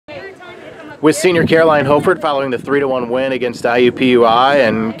with senior Caroline Hoefert following the 3-1 win against IUPUI,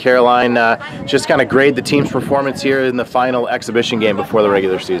 and Caroline just kind of grade the team's performance here in the final exhibition game before the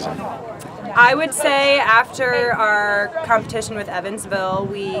regular season. I would say after our competition with Evansville,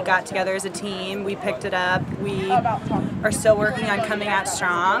 we got together as a team, we picked it up, we are still working on coming out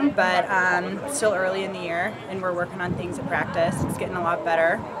strong, but still early in the year, and we're working on things at practice. It's getting a lot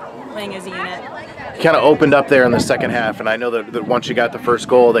better, playing as a unit. You kind of opened up there in the second half, and I know that once you got the first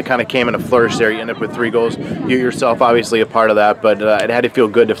goal, that kind of came in a flourish there. You ended up with 3 goals. You yourself obviously a part of that, but it had to feel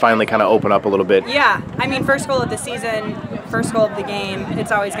good to finally kind of open up a little bit. Yeah, I mean, first goal of the season, first goal of the game,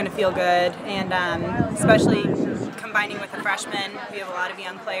 it's always going to feel good, and especially combining with the freshmen, we have a lot of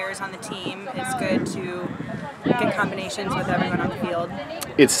young players on the team. It's good to get combinations with everyone on the field.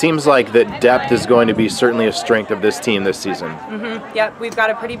 It seems like that depth is going to be certainly a strength of this team this season. Yep, we've got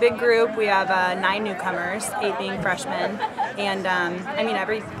a pretty big group. We have 9 newcomers, 8 being freshmen, and I mean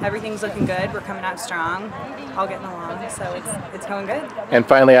everything's looking good. We're coming out strong, all getting along, so it's going good. And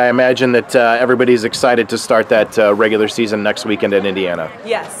finally, I imagine that everybody's excited to start that regular season next weekend in Indiana.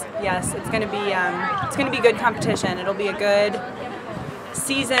 Yes, it's going to be good competition. It'll be a good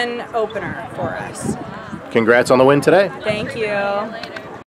season opener for us. Congrats on the win today. Thank you.